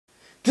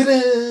Star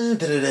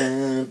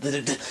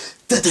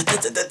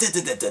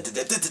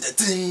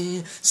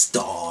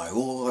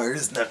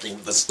Wars, nothing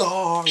but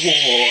Star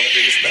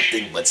Wars,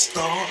 nothing but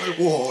Star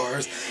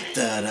Wars.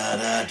 Da da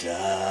da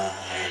da.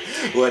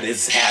 What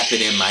is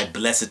happening, my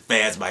blessed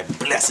fans, my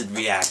blessed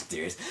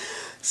reactors?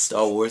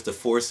 Star Wars: The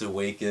Force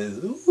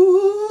Awakens.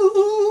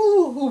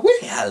 Ooh,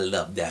 I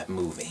love that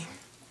movie.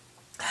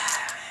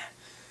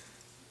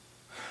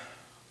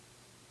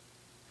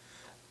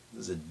 It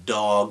was a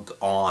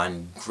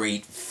doggone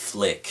great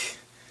flick.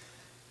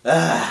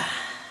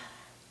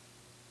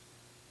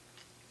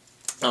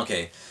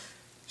 Okay,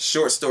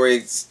 short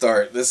story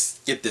start. Let's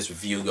get this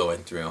review going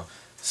through.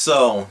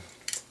 So,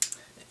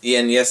 yeah,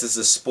 and yes, it's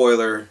a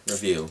spoiler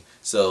review.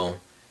 So,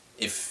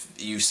 if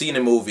you've seen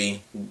a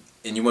movie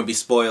and you want to be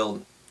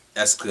spoiled,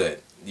 that's good.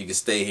 You can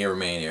stay here,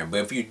 remain here. But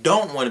if you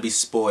don't want to be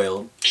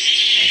spoiled, I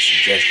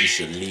suggest you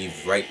should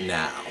leave right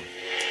now.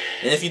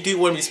 And if you do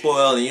want to be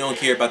spoiled and you don't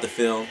care about the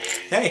film,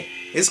 hey,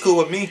 it's cool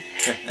with me.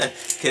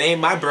 It ain't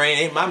my brain,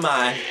 ain't my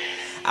mind.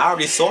 I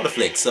already saw the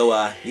flick, so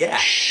yeah.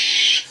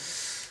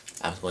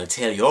 I'm going to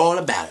tell you all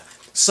about it.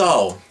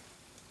 So,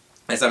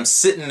 as I'm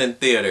sitting in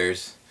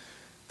theaters,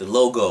 the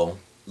logo,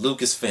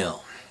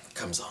 Lucasfilm,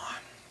 comes on.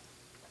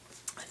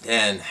 And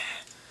then,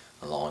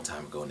 a long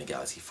time ago in the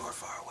galaxy far,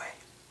 far away.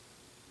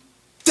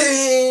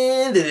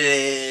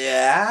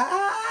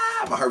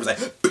 My heart was like...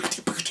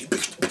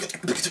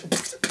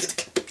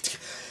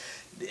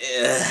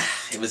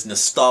 It was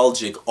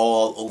nostalgic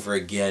all over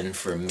again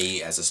for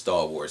me as a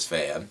Star Wars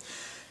fan.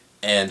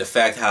 And the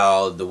fact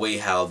how, the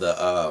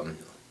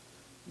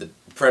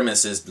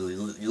premise is, the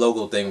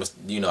logo thing was,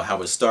 you know,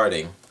 how it's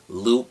starting.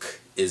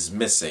 Luke is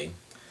missing.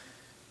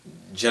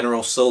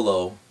 General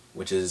Solo,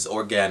 which is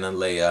Organa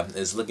Leia,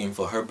 is looking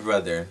for her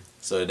brother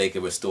so that they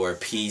can restore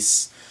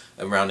peace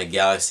around the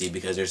galaxy,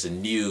 because there's a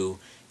new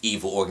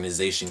evil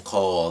organization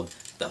called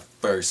the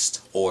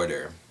First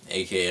Order,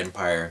 aka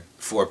Empire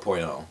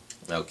 4.0.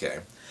 Okay.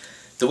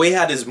 The way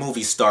how this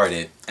movie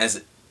started,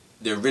 as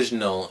the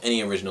original,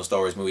 any original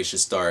Star Wars movie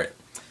should start,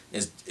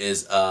 is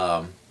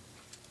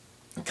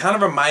kind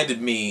of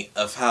reminded me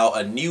of how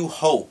A New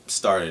Hope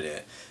started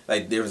it.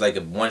 Like, there was like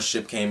one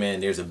ship came in,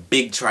 there's a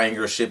big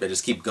triangular ship that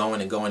just keep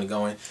going and going and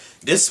going.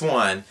 This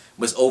one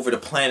was over the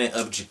planet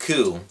of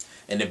Jakku,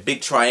 and the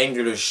big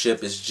triangular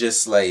ship is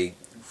just like,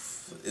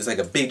 it's like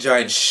a big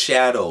giant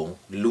shadow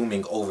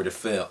looming over the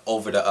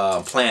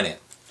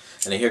planet.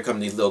 And then here come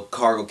these little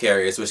cargo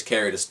carriers which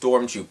carry the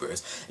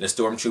stormtroopers. And the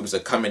stormtroopers are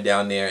coming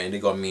down there and they're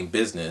going to mean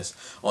business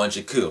on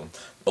Jakku.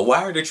 But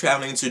why are they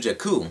traveling to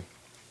Jakku?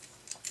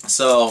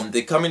 So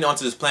they're coming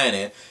onto this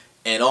planet,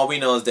 and all we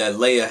know is that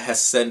Leia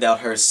has sent out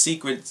her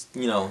secret,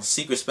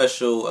 secret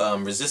special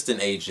resistant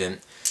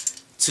agent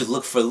to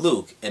look for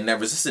Luke. And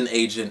that resistant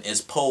agent is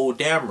Poe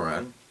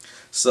Dameron.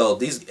 So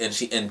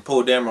and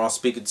Poe Dameron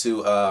speaking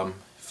to, I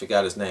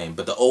forgot his name,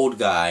 but the old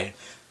guy,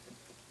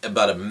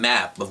 about a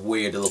map of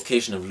where the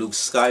location of Luke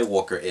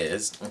Skywalker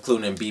is,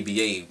 including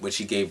BB-8,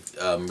 which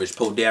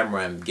Poe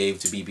Dameron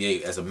gave to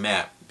BB-8 as a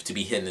map to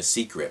be hidden in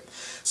secret.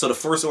 So the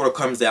First Order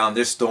comes down,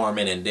 they're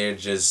storming, and they're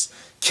just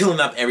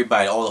killing up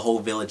everybody, all the whole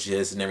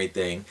villages and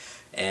everything.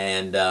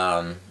 And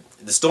the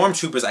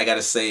stormtroopers, I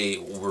gotta say,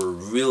 were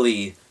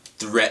really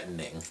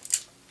threatening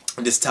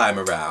this time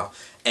around.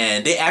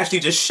 And they actually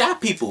just shot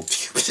people,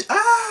 pew,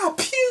 ah,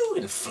 pew,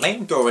 and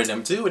flamethrowing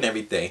them too and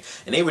everything.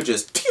 And they were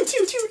just pew,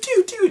 pew, pew,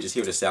 pew, pew. Just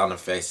hear the sound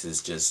effects.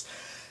 It's just,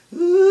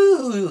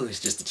 ooh,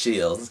 it's just the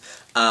chills.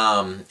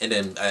 And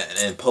then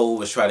Poe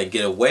was trying to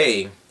get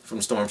away from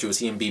stormtroopers,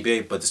 he and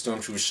BB-8, but the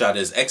stormtroopers shot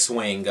his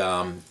X-wing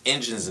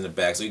engines in the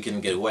back, so he couldn't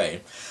get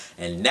away.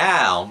 And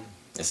now,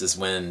 this is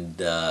when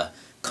the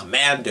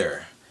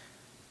commander,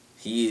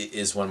 he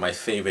is one of my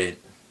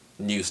favorite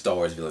new Star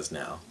Wars villains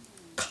now,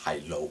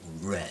 Kylo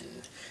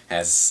Ren,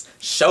 has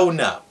shown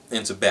up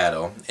into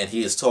battle, and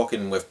he is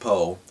talking with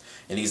Poe,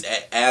 and he's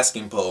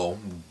asking Poe,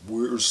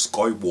 "Where's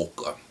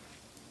Skywalker?"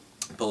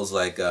 Poe's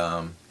like,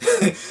 Poe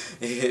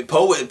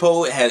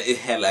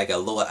had like a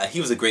little,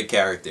 he was a great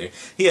character.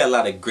 He had a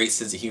lot of great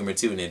sense of humor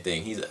too and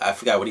everything. I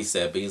forgot what he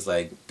said, but he's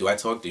like, do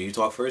you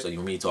talk first, or you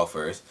want me to talk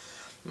first?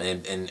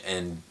 And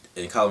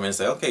Kylo Ren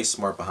said, okay,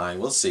 smart behind,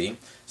 we'll see.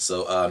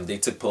 So they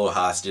took Poe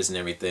hostages and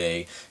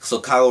everything.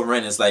 So Kylo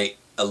Ren is like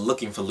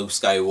looking for Luke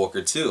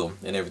Skywalker too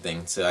and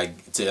everything to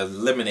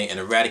eliminate and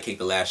eradicate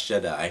the Last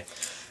Jedi.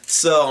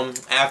 So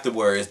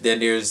afterwards, then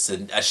there's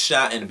a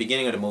shot in the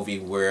beginning of the movie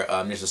where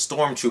there's a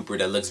stormtrooper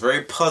that looks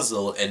very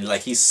puzzled, and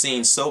like he's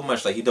seen so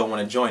much like he don't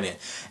want to join it,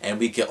 and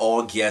we can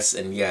all guess,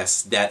 and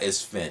yes, that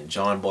is Finn,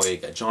 John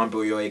Boyega. John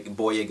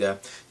Boyega,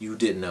 you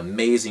did an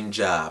amazing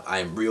job. I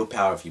am real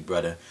proud of you,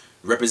 brother.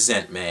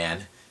 Represent,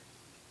 man.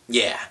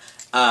 Yeah.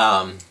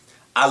 I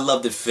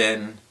love the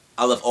Finn.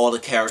 I love all the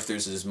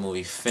characters in this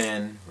movie.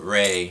 Finn,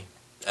 Rey.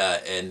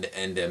 And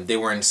they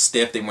weren't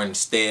stiff, they weren't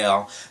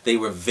stale, they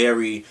were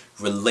very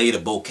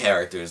relatable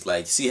characters.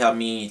 Like, see how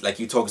like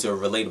you talk to a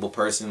relatable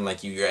person,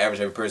 like your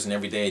average person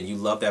every day, and you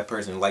love that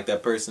person and like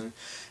that person?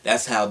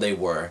 That's how they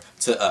were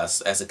to us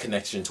as a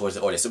connection towards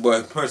the audience.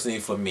 Well, personally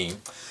for me,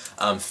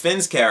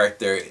 Finn's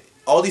character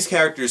all these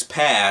characters'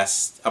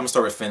 past. I'm gonna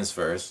start with Finn's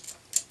first.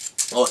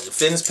 Well,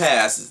 Finn's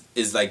past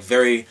is like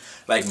very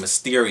like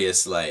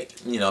mysterious, like,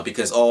 you know,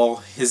 because all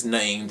his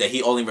name that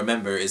he only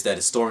remember is that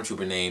his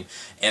stormtrooper name,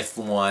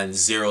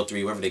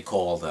 F103, whatever they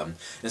call them,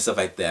 and stuff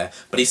like that.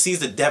 But he sees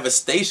the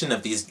devastation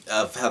of these,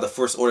 of how the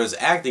First Order is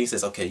acting. He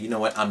says, okay, you know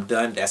what, I'm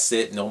done, that's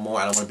it, no more,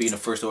 I don't want to be in the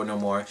First Order no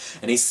more.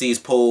 And he sees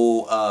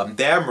Poe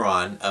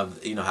Dameron,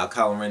 of, you know, how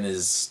Kylo Ren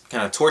is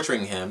kind of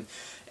torturing him,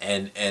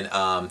 and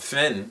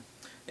Finn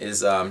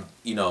is,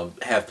 you know,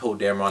 have Poe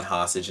Dameron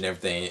hostage and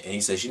everything, and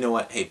he says, you know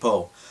what, hey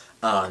Poe,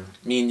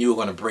 me and you are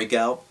going to break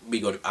out,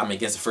 I'm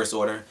against the First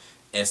Order,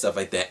 and stuff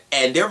like that.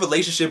 And their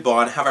relationship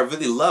bond, how I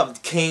really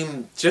loved,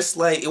 came just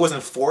like, it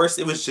wasn't forced,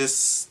 it was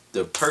just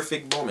the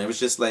perfect moment. It was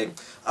just like,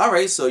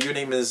 alright, so your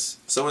name is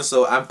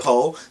so-and-so, I'm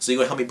Poe, so you're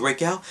going to help me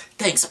break out?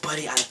 Thanks,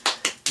 buddy, me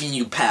and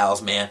you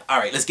pals, man.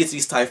 Alright, let's get to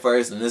these TIE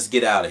fighters and let's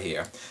get out of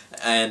here.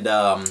 And,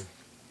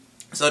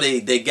 so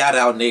they got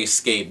out and they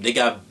escaped. They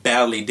got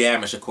badly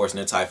damaged, of course, in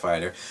the TIE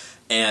fighter.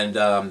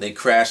 And they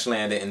crash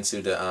landed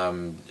into the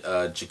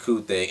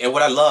Jakku thing. And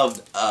what I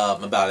loved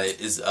about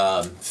it is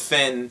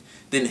Finn,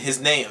 then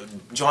his name,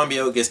 John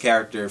Boyega's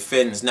character,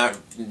 Finn's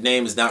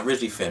name is not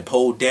originally Finn.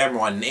 Poe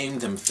Dameron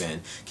named him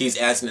Finn. He's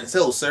asking him,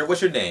 so, sir,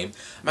 what's your name?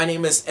 My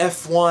name is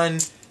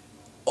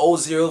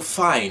F100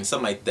 Fine,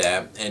 something like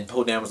that. And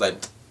Poe Dameron's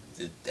like,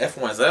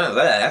 F1's,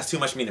 that's too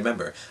much for me to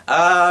remember.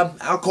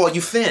 I'll call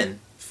you Finn.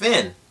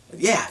 Finn.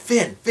 Yeah,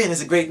 Finn. Finn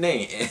is a great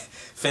name.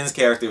 Finn's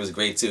character was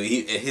great too.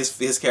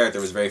 His character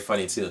was very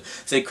funny too.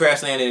 So he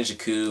crash landed in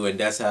Jakku, and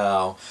that's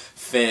how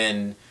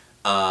Finn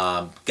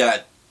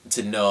got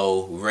to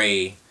know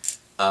Rey.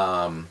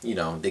 You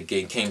know, they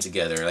came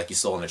together like you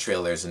saw in the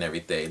trailers and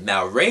everything.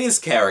 Now Rey's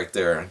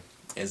character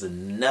is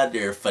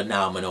another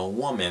phenomenal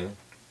woman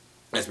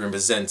that's been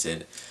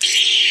presented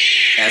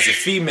as a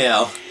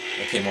female.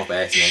 That came off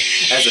by accident.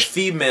 As a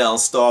female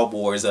Star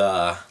Wars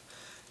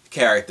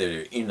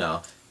character, you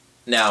know.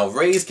 Now,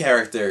 Rey's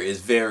character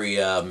is very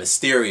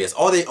mysterious.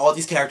 All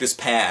these characters'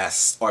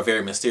 past are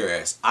very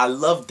mysterious. I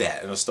love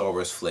that in a Star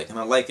Wars flick, and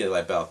I like it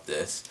about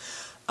this.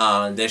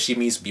 Then she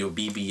meets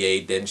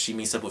BB-8, then she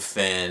meets up with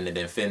Finn, and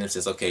then Finn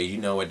says, okay, you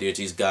know what, there's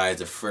these guys,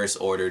 the First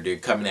Order, they're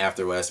coming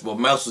after us. Well,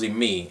 mostly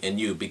me and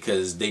you,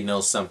 because they know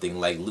something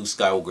like Luke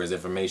Skywalker's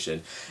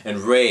information.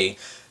 And Rey,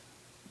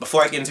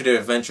 before I get into their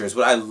adventures,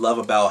 what I love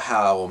about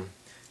how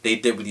they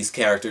did with these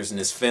characters in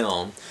this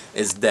film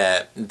is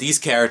that these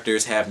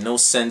characters have no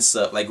sense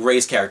of, like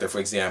Rey's character, for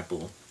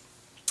example,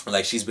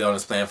 like she's been on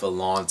this planet for a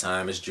long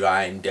time, it's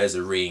dry and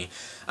deserty.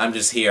 I'm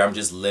just here, I'm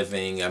just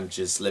living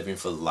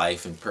for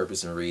life and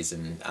purpose and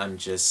reason. I'm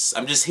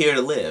just here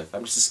to live.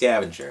 I'm just a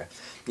scavenger.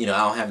 You know,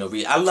 I don't have no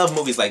reason. I love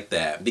movies like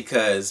that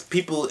because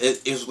people,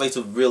 it relates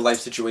to real life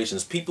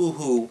situations. People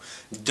who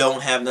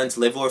don't have nothing to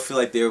live for or feel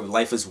like their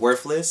life is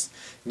worthless,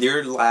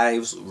 their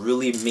lives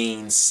really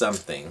mean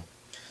something.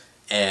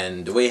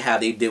 And the way how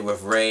they did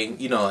with Rey,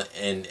 you know,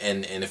 and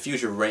in the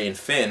future, Rey and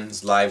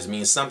Finn's lives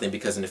mean something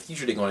because in the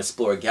future they're going to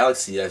explore a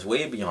galaxy that's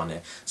way beyond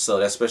it. So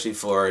that's especially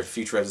for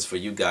future episodes for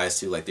you guys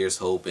too. Like there's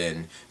hope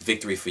and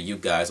victory for you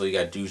guys. All you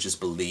got to do is just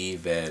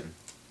believe, and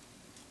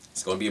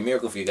it's going to be a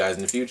miracle for you guys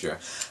in the future.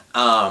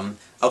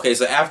 Okay,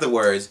 so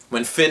afterwards,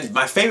 when Finn,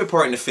 my favorite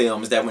part in the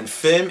film is that when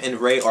Finn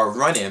and Rey are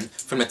running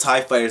from the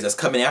TIE fighters that's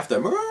coming after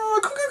them,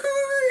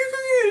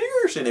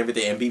 and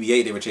everything, and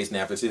BB-8 they were chasing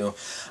after too.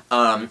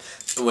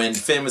 When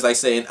Finn was like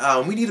saying,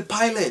 we need a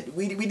pilot,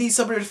 we need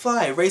somebody to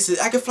fly. Rey said,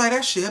 I can fly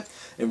that ship.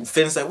 And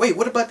Finn's like, wait,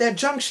 what about that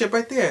junk ship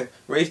right there?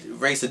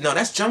 Rey said, no,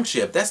 that's junk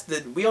ship.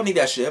 We don't need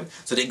that ship.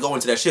 So they go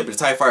into that ship, but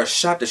the TIE fighter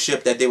shot the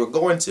ship that they were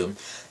going to.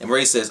 And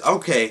Rey says,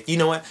 okay, you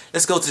know what?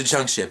 Let's go to the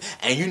junk ship.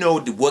 And you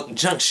know what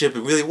junk ship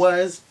it really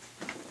was?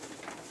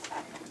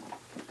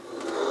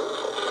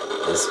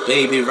 This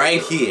baby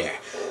right here.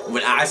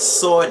 When I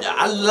saw it,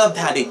 I loved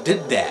how they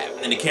did that.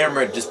 And the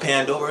camera just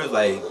panned over,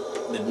 like,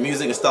 the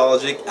music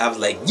nostalgic. I was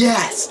like,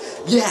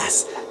 yes,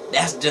 yes.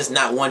 That's just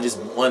not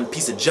one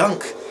piece of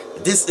junk.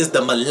 This is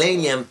the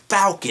Millennium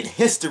Falcon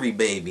history,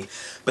 baby.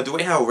 But the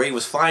way how Rey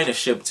was flying the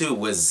ship too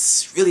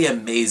was really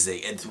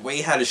amazing, and the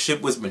way how the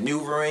ship was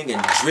maneuvering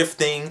and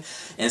drifting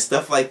and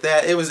stuff like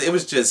that, it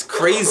was just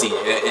crazy.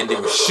 And they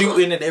were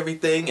shooting and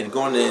everything and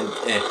going in,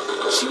 and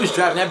she was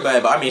driving that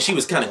bad boy. I mean, she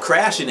was kind of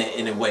crashing it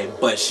in a way,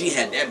 but she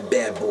had that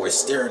bad boy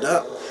stirred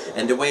up.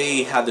 And the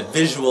way how the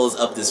visuals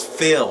of this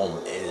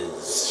film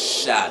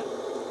is shot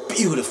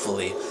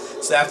beautifully.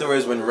 So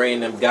afterwards, when Rey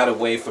and them got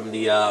away from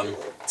the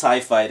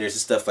TIE fighters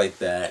and stuff like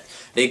that,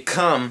 they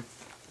come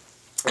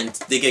and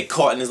they get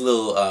caught in this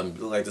little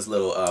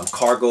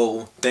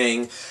cargo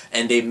thing,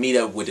 and they meet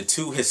up with the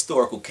two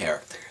historical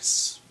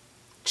characters,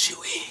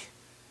 Chewie,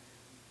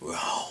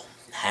 Rome,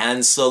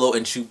 Han Solo,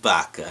 and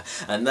Chewbacca.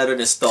 Another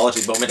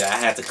nostalgic moment that I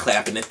had to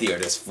clap in the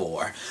theaters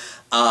for.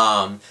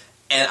 And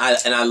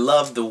I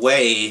love the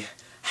way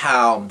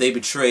how they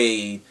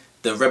portrayed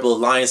the Rebel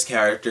Alliance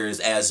characters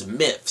as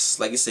myths.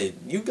 Like you said,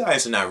 you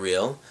guys are not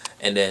real.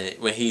 And then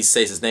when he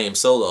says his name,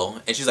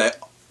 Solo, and she's like,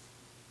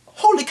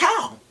 holy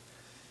cow,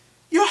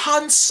 you're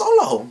Han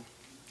Solo.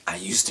 I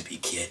used to be,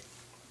 kid.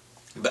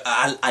 But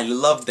I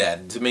love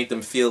that, to make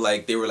them feel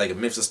like they were like a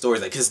myths and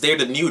stories, like, because they're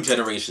the new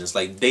generations.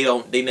 Like they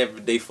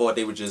thought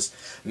they would just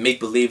make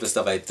believe and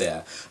stuff like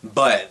that.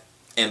 But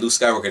and Luke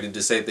Skywalker did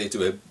the same thing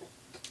to him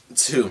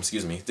too.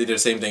 Excuse me, they did the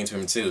same thing to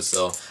him too.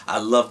 So I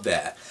love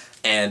that.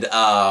 And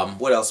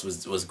what else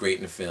was great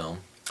in the film?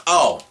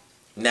 Oh,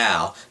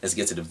 now let's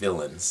get to the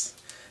villains.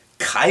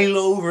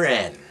 Kylo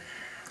Ren.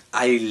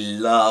 I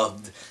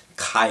loved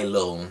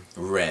Kylo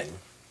Ren.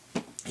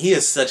 He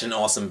is such an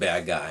awesome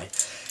bad guy.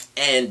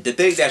 And the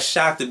thing that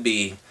shocked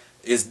me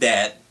is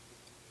that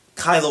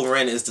Kylo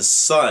Ren is the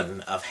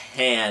son of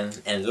Han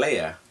and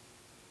Leia.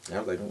 And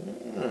I was like,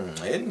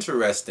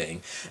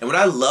 interesting. And what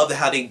I loved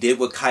how they did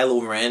with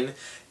Kylo Ren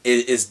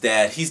is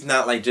that he's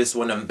not like just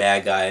one of them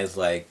bad guys,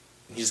 like,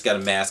 he just got a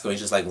mask on, he's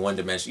just like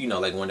one-dimensional, you know,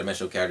 like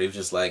one-dimensional character. He was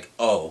just like,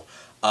 oh,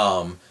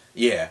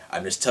 yeah,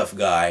 I'm this tough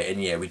guy,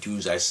 and yeah, we do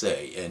as I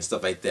say, and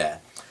stuff like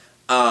that.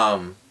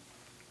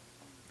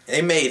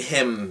 They made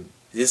him,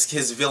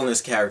 his villainous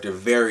character,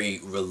 very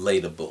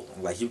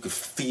relatable. Like, you could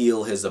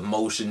feel his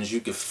emotions, you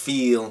could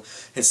feel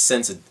his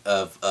sense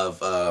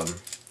of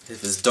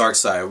his dark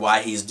side,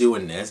 why he's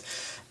doing this.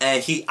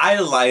 And he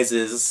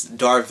idolizes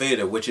Darth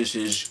Vader, which is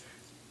his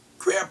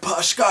Grandpa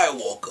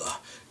Skywalker,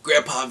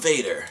 Grandpa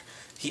Vader.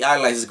 He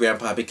idolizes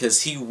Grandpa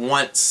because he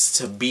wants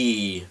to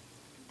be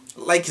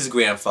like his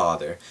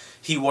grandfather.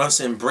 He wants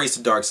to embrace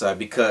the dark side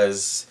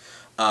because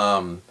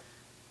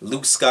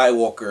Luke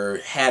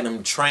Skywalker had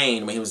him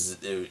trained when he was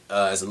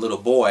as a little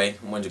boy,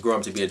 wanted to grow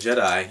up to be a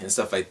Jedi and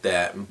stuff like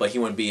that. But he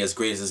wouldn't be as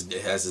great as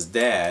his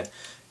dad,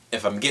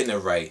 if I'm getting it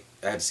right.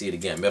 I have to see it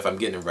again, but if I'm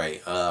getting it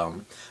right.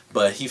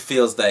 But he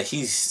feels that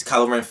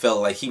Kylo Ren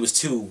felt like he was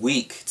too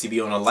weak to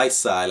be on the light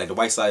side. Like the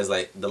light side is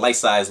like,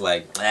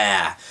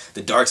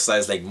 the dark side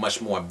is like much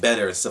more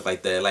better and stuff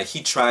like that. Like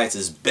he tries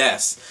his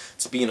best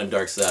to be on the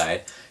dark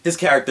side. His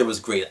character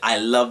was great. I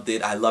loved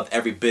it. I loved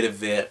every bit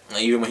of it.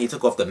 Even when he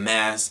took off the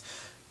mask.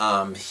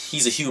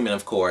 He's a human,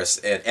 of course,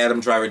 and Adam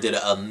Driver did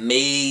an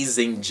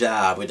amazing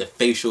job with the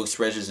facial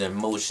expressions and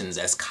emotions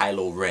as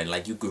Kylo Ren.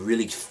 Like you could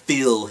really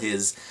feel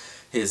his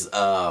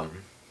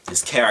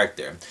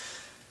character.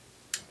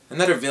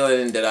 Another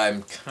villain that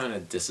I'm kind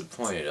of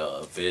disappointed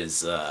of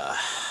is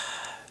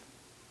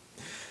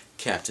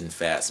Captain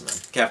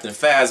Phasma. Captain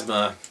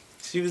Phasma,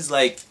 she was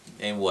like,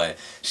 and what?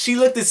 She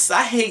looked at,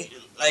 I hate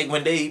like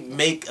when they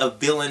make a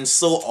villain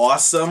so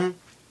awesome,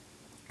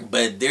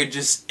 but they're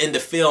just in the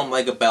film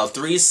like about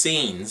 3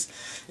 scenes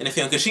in the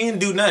film because she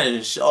didn't do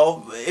nothing.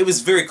 It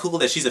was very cool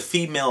that she's a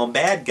female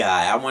bad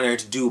guy. I wanted her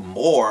to do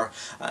more.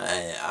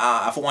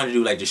 I wanted to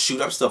do like just shoot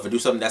up stuff or do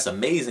something that's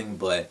amazing,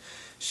 but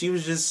she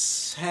was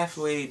just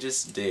halfway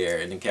just there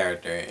in the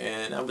character,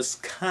 and I was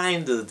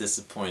kind of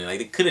disappointed. Like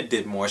they could have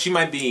did more. She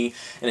might be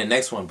in the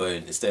next one, but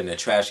instead of the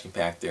trash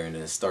compactor and the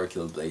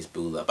Starkiller Blaze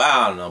blew up.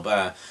 I don't know,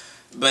 but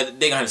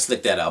they gonna have to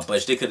slick that out.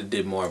 But they could have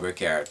did more of her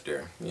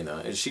character, you know.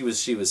 And she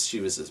was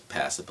just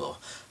passable.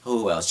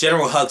 Who else?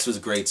 General Hux was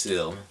great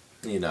too.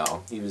 You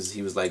know, he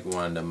was like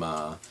one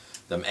of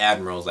them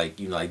admirals, like,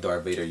 you know, like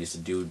Darth Vader used to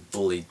do,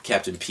 bully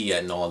Captain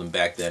Piet and all them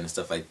back then and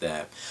stuff like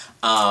that.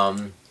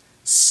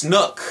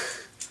 Snook.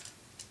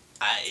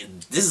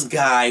 This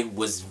guy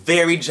was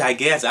very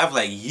gigantic. I was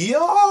like,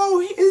 yo,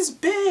 he is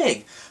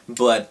big.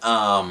 But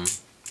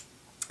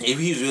he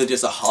was really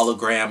just a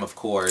hologram, of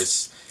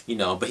course. You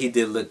know, but he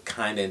did look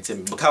kind of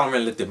intimidating. But Kylo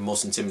Ren looked the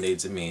most intimidating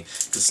to me.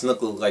 Because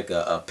Snook looked like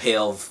a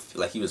pale,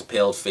 like he was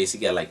pale faced. He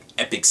got like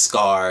epic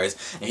scars.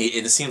 And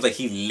it seems like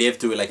he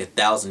lived through it like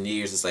 1,000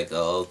 years. It's like,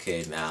 oh,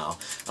 okay, now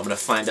I'm going to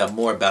find out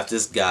more about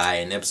this guy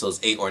in episodes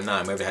 8 or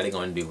 9, whatever how they're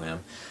going to do him.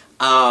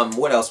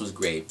 What else was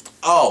great?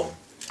 Oh,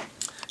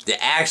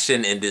 the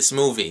action in this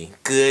movie.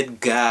 Good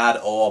God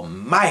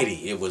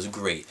Almighty, it was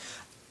great.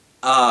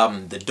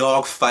 The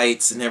dog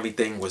fights and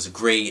everything was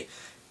great.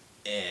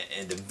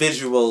 And the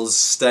visuals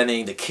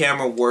stunning, the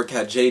camera work,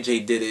 how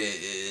JJ did it,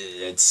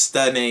 it's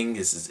stunning.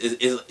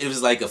 It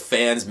was like a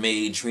fan's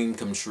made dream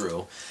come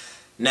true.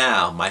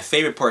 Now, my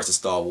favorite parts of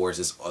Star Wars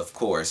is, of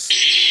course,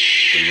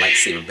 the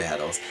lightsaber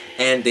battles,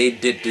 and they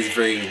did this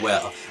very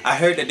well. I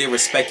heard that there were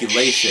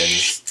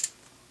speculations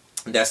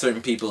that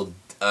certain people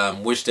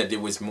wish that there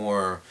was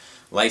more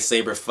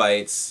lightsaber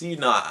fights, you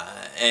know,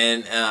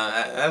 and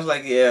I was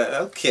like, yeah,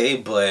 okay,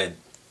 but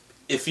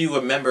if you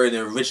remember the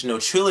original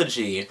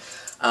trilogy,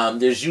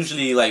 there's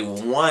usually like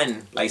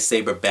one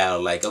lightsaber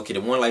battle. Like, okay, the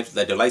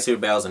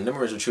lightsaber battles and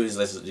numerous trilogies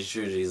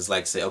is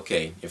like, say,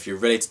 okay, if you're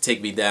ready to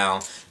take me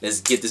down,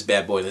 let's get this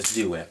bad boy, let's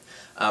do it.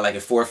 Like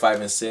in 4,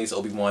 5, and 6,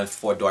 Obi-Wan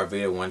fought Darth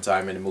Vader one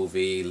time in the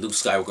movie. Luke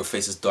Skywalker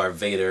faces Darth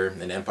Vader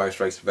in Empire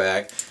Strikes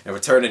Back. And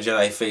Return of the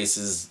Jedi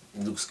faces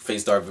Darth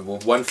Vader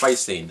with one fight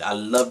scene. I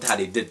loved how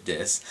they did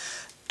this.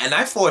 And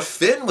I thought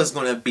Finn was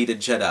going to be the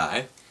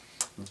Jedi,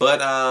 but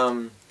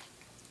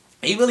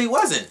he really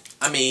wasn't.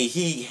 I mean,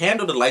 he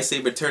handled the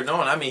lightsaber turned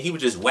on. I mean, he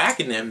was just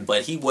whacking them,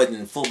 but he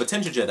wasn't full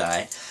potential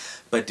Jedi.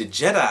 But the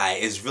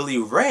Jedi is really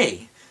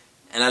Rey.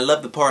 And I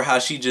love the part how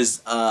she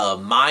just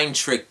mind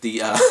tricked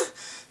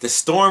the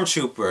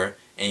stormtrooper,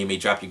 and you may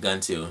drop your gun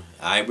too.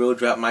 I will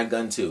drop my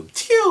gun too.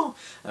 Pew!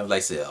 I would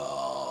like to say,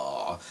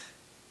 oh.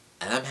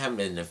 and I'm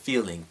having a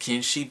feeling,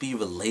 can she be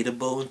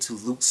relatable to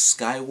Luke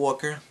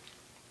Skywalker?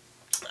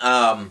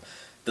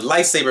 The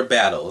lightsaber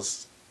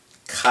battles,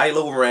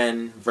 Kylo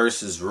Ren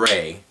versus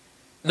Rey.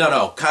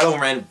 No, Kylo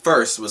Ren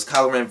first was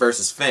Kylo Ren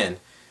versus Finn.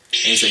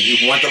 And he said,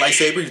 "You want the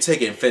lightsaber? You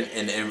take it." And Finn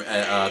and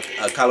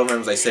Kylo Ren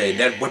was like, "Saying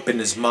that weapon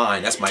is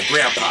mine. That's my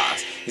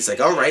grandpa's." He's like,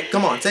 "All right,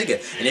 come on, take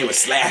it." And they were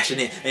slashing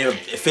it, and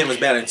Finn was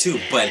battling too.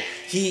 But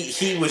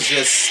he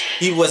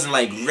wasn't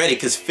like ready,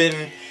 because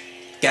Finn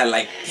got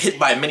like hit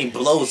by many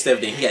blows and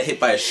everything. He got hit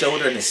by his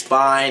shoulder and his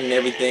spine and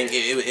everything.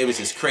 It was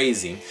just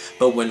crazy.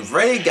 But when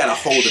Rey got a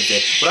hold of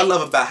it, what I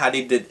love about how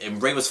they did,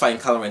 and Rey was fighting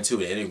Kylo Ren too,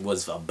 and it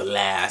was a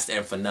blast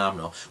and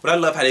phenomenal. What I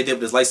love how they did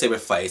with this lightsaber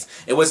fights,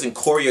 it wasn't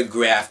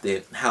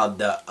choreographed how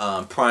the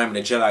Prime and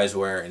the Jedis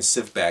were and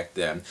Sith back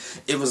then.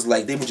 It was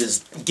like they were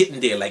just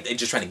getting there, like they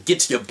just trying to get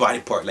to your body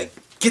part, like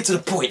get to the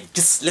point,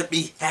 just let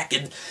me hack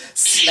and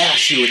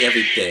slash you and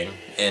everything.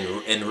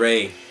 And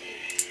Rey,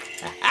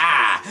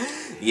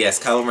 yes,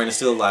 Kylo Ren is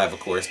still alive, of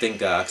course. Thank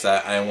God, because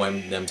I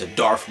wanted them to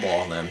Darth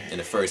Maul him in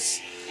the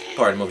first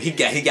part of the movie.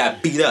 He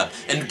got beat up,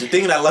 and the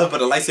thing that I love about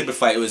the lightsaber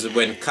fight was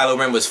when Kylo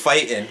Ren was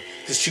fighting,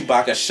 because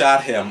Chewbacca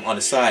shot him on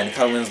the side, and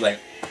Kylo Ren was like,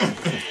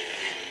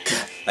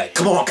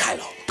 "Come on,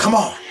 Kylo, come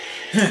on,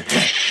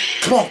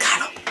 come on,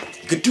 Kylo,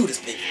 you could do this,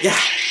 baby, yeah."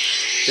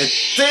 The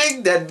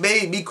thing that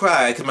made me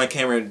cry, because my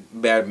camera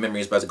bad memory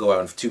is about to go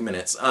out in 2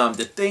 minutes.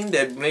 The thing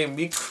that made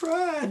me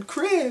cry and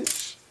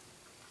cringe.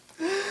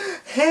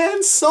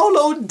 Han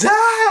Solo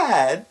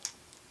died!